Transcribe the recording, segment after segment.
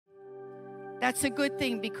That's a good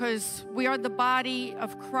thing because we are the body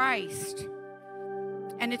of Christ.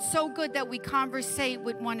 And it's so good that we conversate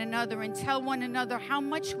with one another and tell one another how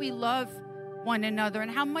much we love one another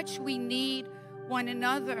and how much we need one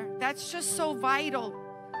another. That's just so vital.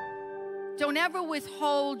 Don't ever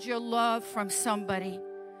withhold your love from somebody.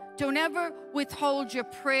 Don't ever withhold your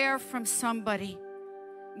prayer from somebody.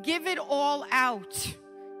 Give it all out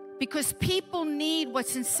because people need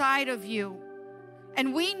what's inside of you.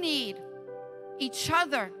 And we need each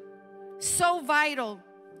other. So vital.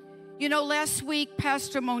 You know, last week,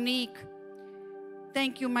 Pastor Monique,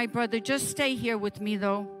 thank you, my brother. Just stay here with me,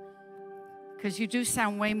 though, because you do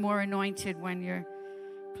sound way more anointed when you're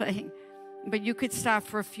playing. But you could stop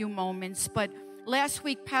for a few moments. But last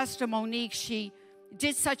week, Pastor Monique, she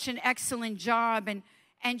did such an excellent job.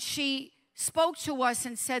 And she spoke to us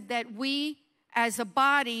and said that we, as a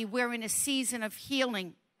body, we're in a season of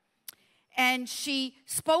healing. And she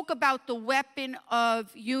spoke about the weapon of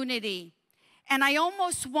unity. And I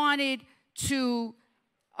almost wanted to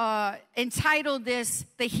entitle this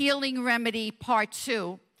The Healing Remedy Part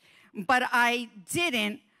 2. But I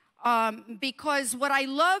didn't because what I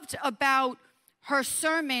loved about her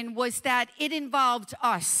sermon was that it involved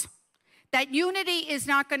us. That unity is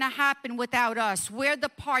not going to happen without us. We're the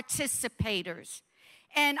participators.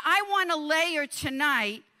 And I want to layer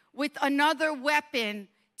tonight with another weapon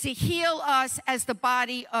to heal us as the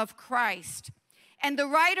body of Christ. And the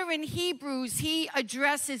writer in Hebrews, he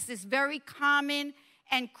addresses this very common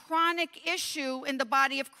and chronic issue in the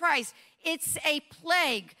body of Christ. It's a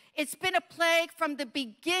plague. It's been a plague from the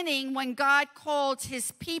beginning when God called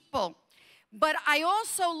his people. But I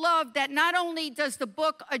also love that not only does the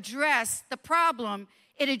book address the problem,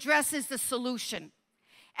 it addresses the solution.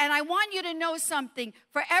 And I want you to know something.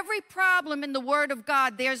 For every problem in the Word of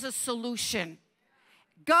God, there's a solution.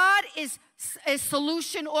 God is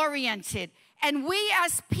solution-oriented. And we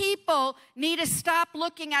as people need to stop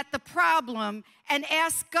looking at the problem and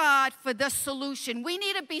ask God for the solution. We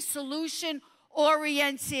need to be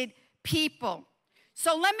solution-oriented people.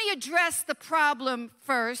 So let me address the problem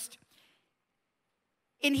first.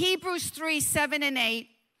 In Hebrews 3, 7 and 8,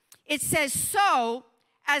 it says, so,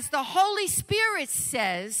 as the Holy Spirit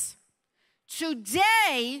says,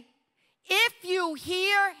 today, if you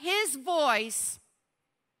hear his voice,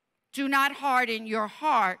 do not harden your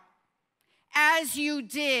heart as you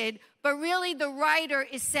did. But really the writer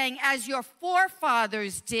is saying as your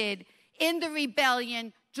forefathers did in the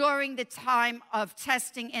rebellion during the time of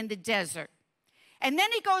testing in the desert. And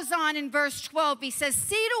then he goes on in verse 12. He says,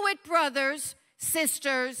 see to it, brothers,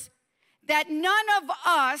 sisters, that none of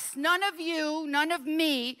us, none of you, none of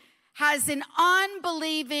me has an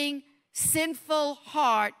unbelieving, sinful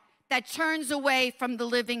heart that turns away from the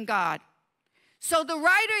living God. So the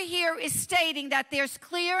writer here is stating that there's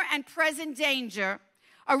clear and present danger,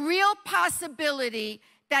 a real possibility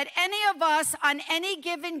that any of us on any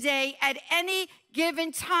given day at any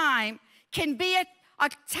given time can be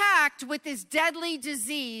attacked with this deadly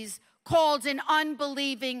disease called an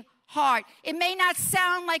unbelieving heart. It may not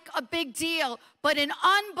sound like a big deal, but an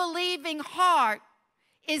unbelieving heart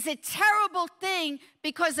is a terrible thing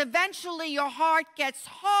because eventually your heart gets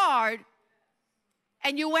hard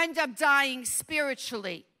and you end up dying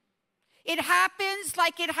spiritually. It happens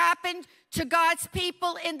like it happened to God's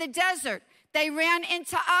people in the desert. They ran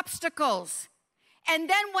into obstacles. And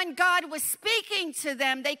then when God was speaking to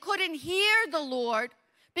them, they couldn't hear the Lord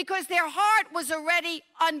because their heart was already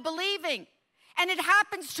unbelieving. And it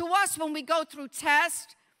happens to us when we go through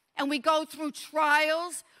tests and we go through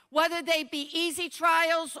trials, whether they be easy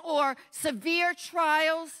trials or severe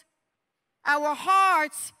trials. Our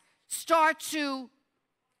hearts start to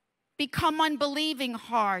become unbelieving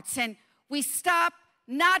hearts, and we stop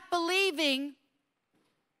not believing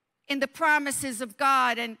in the promises of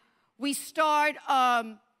God, and we start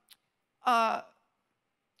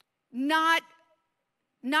not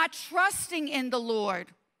trusting in the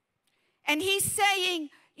Lord. And he's saying,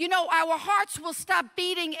 you know, our hearts will stop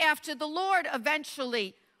beating after the Lord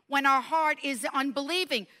eventually when our heart is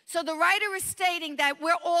unbelieving. So the writer is stating that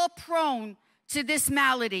we're all prone to this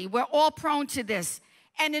malady. We're all prone to this.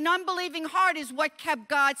 And an unbelieving heart is what kept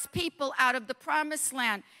God's people out of the promised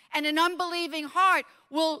land. And an unbelieving heart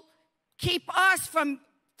will keep us from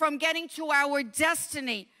getting to our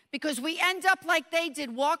destiny because we end up like they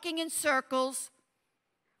did, walking in circles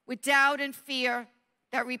with doubt and fear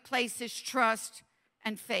that replaces trust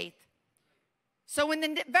and faith. So in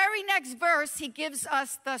the very next verse, he gives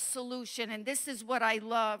us the solution, and this is what I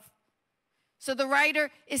love. So the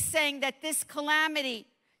writer is saying that this calamity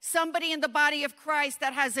somebody in the body of Christ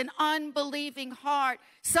that has an unbelieving heart,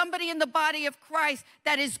 somebody in the body of Christ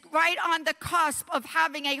that is right on the cusp of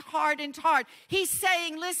having a hardened heart. He's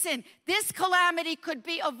saying, listen, this calamity could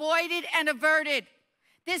be avoided and averted.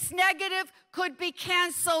 This negative could be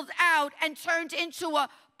canceled out and turned into a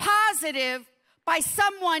positive by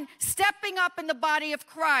someone stepping up in the body of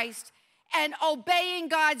Christ and obeying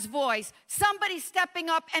God's voice. Somebody stepping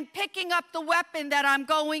up and picking up the weapon that I'm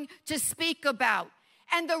going to speak about.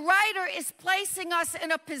 And the writer is placing us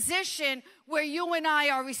in a position where you and I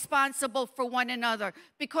are responsible for one another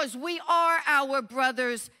because we are our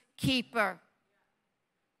brother's keeper.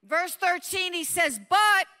 Verse 13, he says,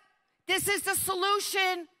 but this is the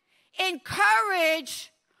solution.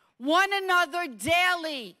 Encourage one another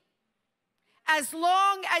daily, as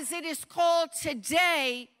long as it is called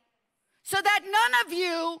today, so that none of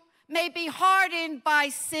you may be hardened by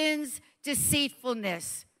sin's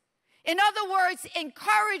deceitfulness. In other words,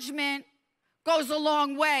 encouragement goes a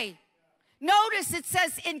long way. Notice it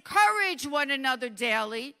says encourage one another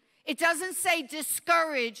daily. It doesn't say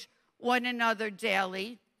discourage one another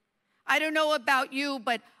daily. I don't know about you,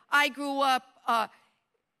 but I grew up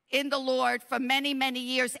in the Lord for many, many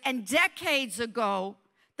years. And decades ago,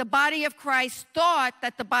 the body of Christ thought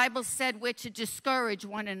that the Bible said we're to discourage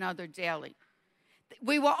one another daily.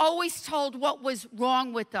 We were always told what was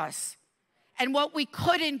wrong with us and what we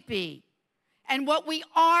couldn't be and what we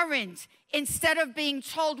aren't, instead of being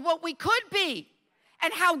told what we could be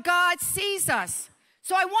and how God sees us.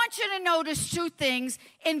 So I want you to notice two things.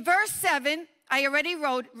 In verse 7, I already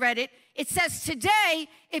read it. It says, today,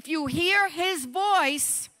 if you hear his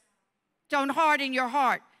voice, don't harden your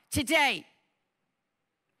heart. Today.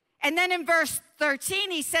 And then in verse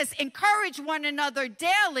 13, he says, encourage one another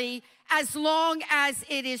daily as long as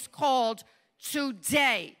it is called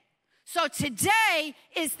today. So today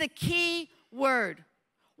is the key word.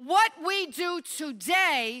 What we do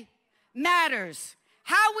today matters.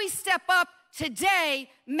 How we step up today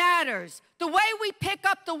matters. The way we pick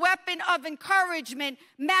up the weapon of encouragement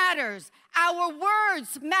matters. Our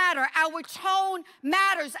words matter. Our tone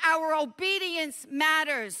matters. Our obedience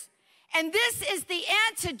matters. And this is the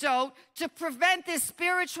antidote to prevent this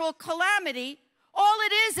spiritual calamity. All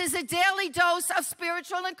it is a daily dose of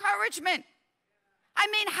spiritual encouragement. I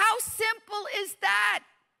mean, how simple is that?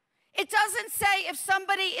 It doesn't say if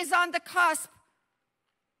somebody is on the cusp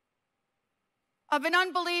of an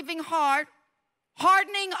unbelieving heart,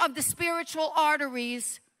 hardening of the spiritual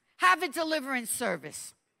arteries, have a deliverance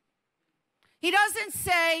service. He doesn't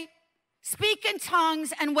say speak in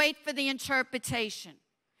tongues and wait for the interpretation.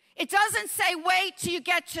 It doesn't say wait till you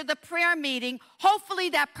get to the prayer meeting. Hopefully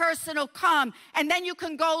that person will come and then you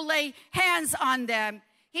can go lay hands on them.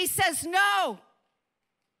 He says no.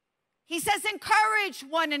 He says encourage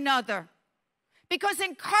one another, because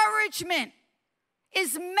encouragement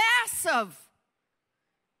is massive.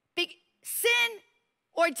 Sin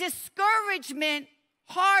or discouragement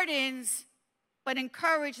hardens, but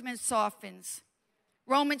encouragement softens.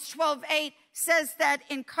 Romans 12:8 says that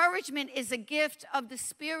encouragement is a gift of the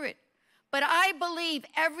Spirit. But I believe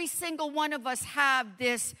every single one of us have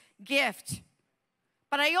this gift.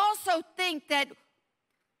 But I also think that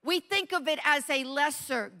we think of it as a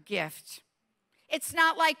lesser gift. It's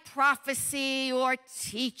not like prophecy or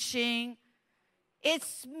teaching.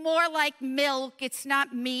 It's more like milk. It's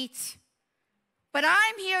not meat. But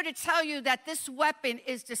I'm here to tell you that this weapon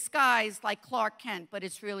is disguised like Clark Kent, but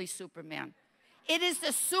it's really Superman. It is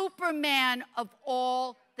the Superman of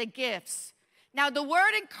all the gifts. Now, the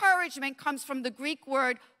word encouragement comes from the Greek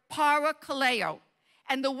word parakaleo.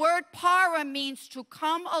 And the word para means to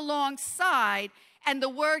come alongside, and the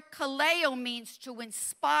word kaleo means to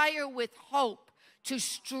inspire with hope, to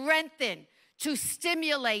strengthen, to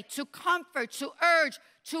stimulate, to comfort, to urge,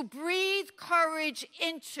 to breathe courage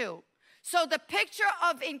into. So the picture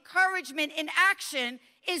of encouragement in action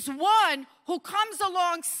is one who comes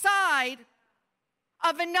alongside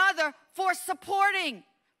of another for supporting,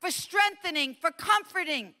 for strengthening, for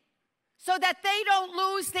comforting, so that they don't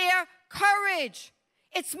lose their courage.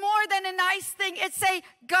 It's more than a nice thing. It's a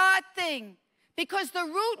God thing. Because the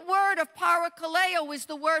root word of parakaleo is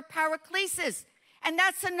the word paraklesis. And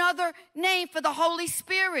that's another name for the Holy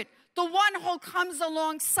Spirit, the one who comes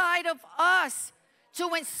alongside of us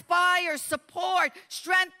to inspire, support,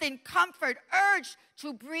 strengthen, comfort, urge,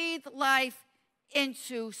 to breathe life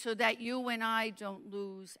into, so that you and I don't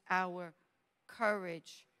lose our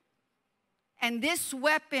courage. And this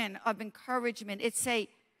weapon of encouragement, it's a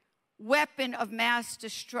weapon of mass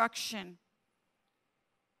destruction.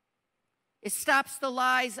 It stops the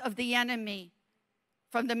lies of the enemy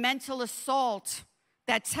from the mental assault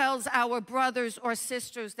that tells our brothers or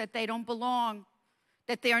sisters that they don't belong,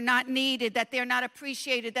 that they are not needed, that they're not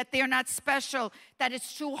appreciated, that they're not special, that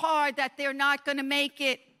it's too hard, that they're not going to make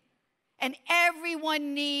it. And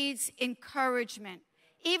everyone needs encouragement.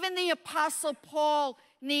 Even the Apostle Paul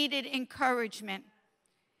needed encouragement.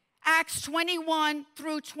 Acts 21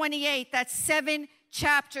 through 28, that's 7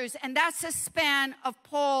 chapters, and that's a span of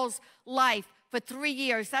Paul's life for 3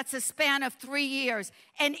 years. That's a span of 3 years.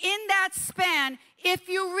 And in that span, if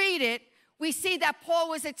you read it, we see that Paul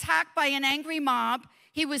was attacked by an angry mob.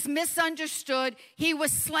 He was misunderstood. He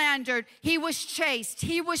was slandered. He was chased.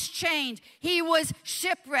 He was chained. He was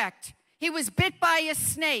shipwrecked. He was bit by a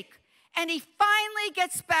snake. And he finally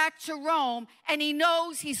gets back to Rome, and he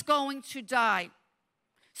knows he's going to die.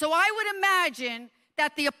 So I would imagine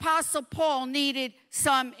that the Apostle Paul needed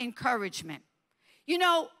some encouragement. You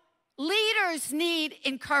know, leaders need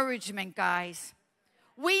encouragement, guys.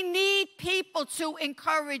 We need people to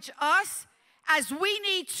encourage us as we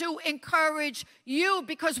need to encourage you,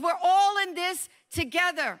 because we're all in this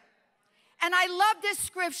together. And I love this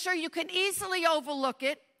scripture. You can easily overlook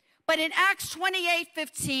it. But in Acts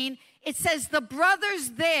 28:15, it says, the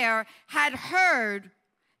brothers there had heard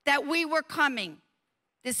that we were coming.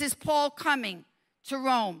 This is Paul coming to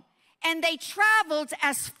Rome. And they traveled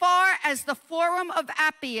as far as the Forum of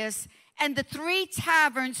Appius and the 3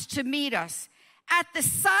 taverns to meet us. At the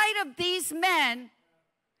sight of these men,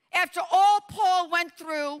 after all Paul went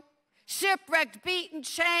through, shipwrecked, beaten,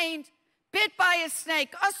 chained, bit by a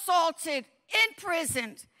snake, assaulted,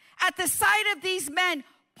 imprisoned, at the sight of these men,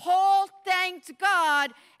 Paul thanked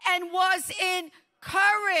God and was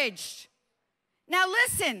encouraged. Now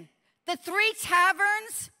listen, the 3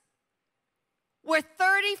 taverns were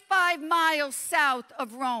 35 miles south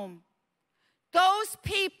of Rome. Those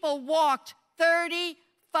people walked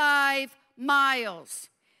 35 miles.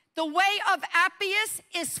 The way of Appius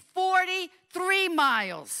is 43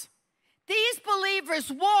 miles. These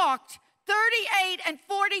believers walked 38 and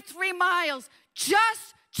 43 miles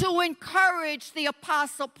just to encourage the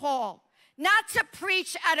Apostle Paul. Not to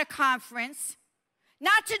preach at a conference,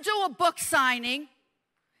 not to do a book signing,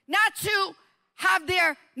 not to have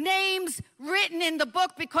their names written in the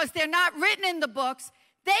book because they're not written in the books.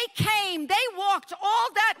 They came, they walked all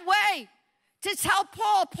that way to tell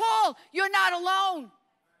Paul, Paul, you're not alone.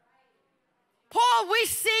 Paul, we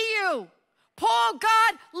see you. Paul,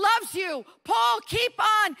 God loves you. Paul, keep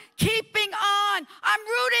on keeping on. I'm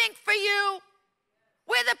rooting for you.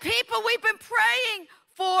 We're the people, we've been praying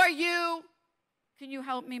for you. Can you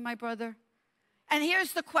help me, my brother? And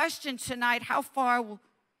here's the question tonight. How far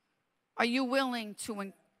are you willing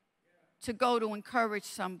to go to encourage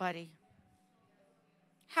somebody?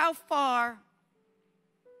 How far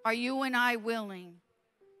are you and I willing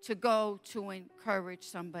to go to encourage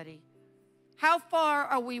somebody? How far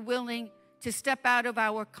are we willing to step out of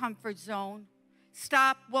our comfort zone,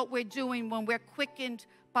 stop what we're doing when we're quickened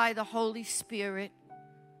by the Holy Spirit?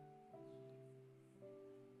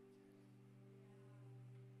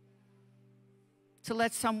 To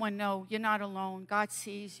let someone know you're not alone. God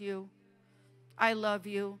sees you. I love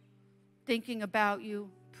you. Thinking about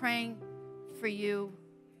you. Praying for you.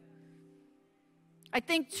 I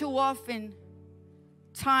think too often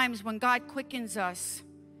times when God quickens us,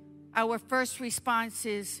 our first response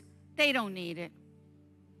is, they don't need it.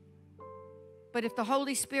 But if the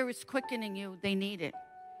Holy Spirit's quickening you, they need it.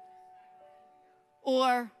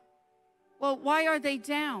 Or, well, why are they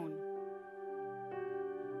down?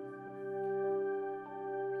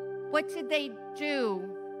 What did they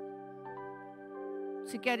do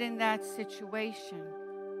to get in that situation?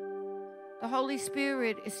 The Holy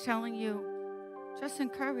Spirit is telling you, just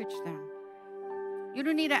encourage them. You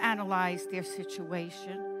don't need to analyze their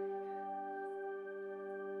situation.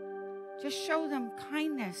 Just show them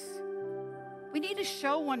kindness. We need to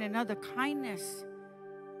show one another kindness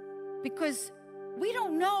because we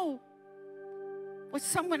don't know what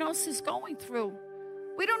someone else is going through.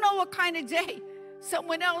 We don't know what kind of day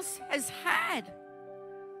someone else has had.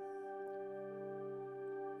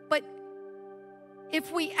 But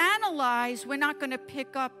if we analyze, we're not going to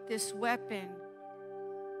pick up this weapon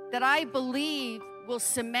that I believe will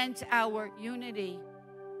cement our unity.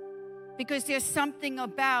 Because there's something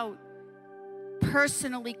about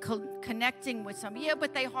personally connecting with someone. Yeah,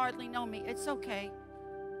 but they hardly know me. It's okay.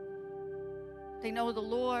 They know the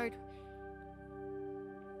Lord.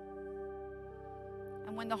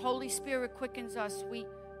 And when the Holy Spirit quickens us, we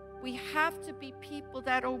have to be people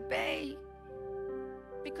that obey.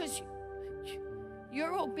 Because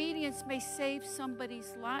your obedience may save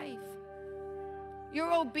somebody's life.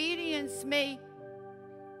 Your obedience may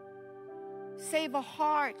save a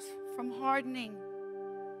heart from hardening.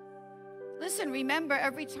 Listen, remember,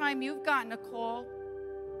 every time you've gotten a call,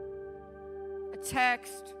 a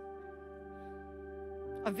text,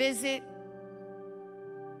 a visit,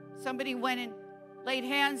 somebody went and laid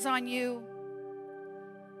hands on you,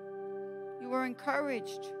 you were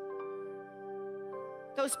encouraged.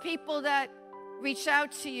 Those people that reach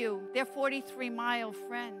out to you, they're 43-mile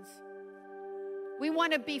friends. We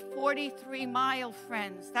want to be 43-mile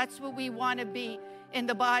friends. That's what we want to be in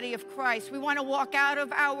the body of Christ. We want to walk out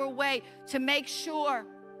of our way to make sure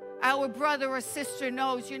our brother or sister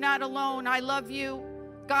knows you're not alone. I love you.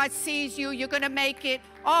 God sees you. You're going to make it.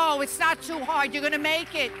 Oh, it's not too hard. You're going to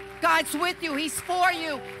make it. God's with you. He's for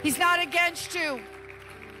you. He's not against you.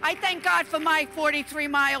 I thank God for my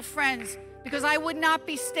 43-mile friends, because I would not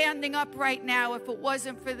be standing up right now if it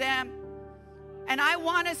wasn't for them. And I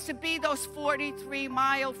want us to be those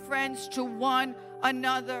 43-mile friends to one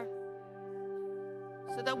another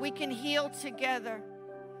so that we can heal together.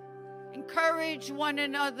 Encourage one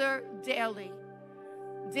another daily.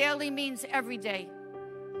 Daily means every day.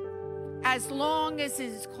 As long as it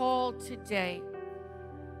is called today.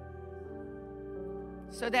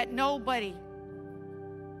 So that nobody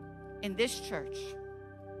in this church,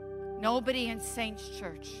 nobody in Saints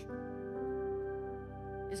Church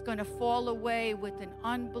is going to fall away with an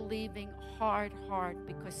unbelieving hard heart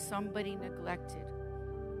because somebody neglected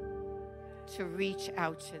to reach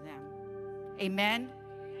out to them. Amen?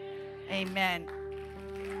 Amen.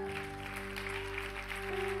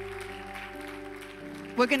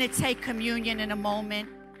 We're going to take communion in a moment,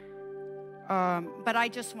 but I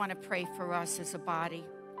just want to pray for us as a body.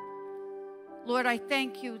 Lord, I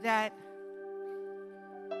thank you that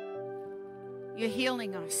you're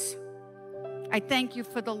healing us. I thank you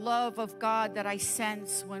for the love of God that I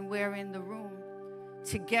sense when we're in the room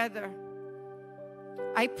together.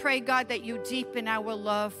 I pray, God, that you deepen our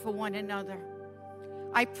love for one another.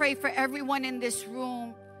 I pray for everyone in this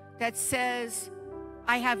room that says,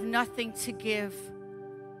 I have nothing to give.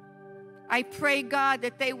 I pray, God,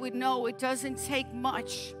 that they would know it doesn't take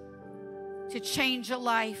much to change a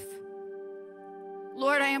life.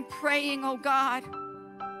 Lord, I am praying, oh God,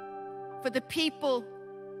 for the people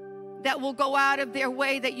that will go out of their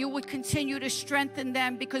way, that you would continue to strengthen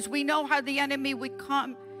them, because we know how the enemy would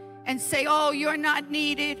come and say, oh, you're not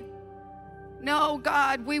needed. No,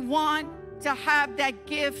 God, we want to have that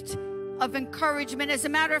gift of encouragement. As a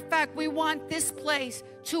matter of fact, we want this place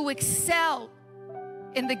to excel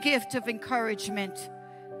in the gift of encouragement,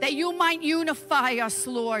 that you might unify us,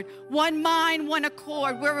 Lord. One mind, one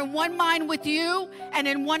accord. We're in one mind with you and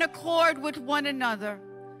in one accord with one another.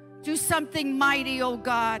 Do something mighty, oh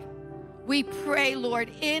God. We pray,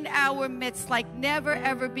 Lord, in our midst like never,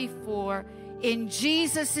 ever before. In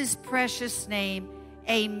Jesus' precious name,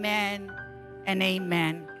 amen and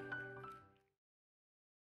amen.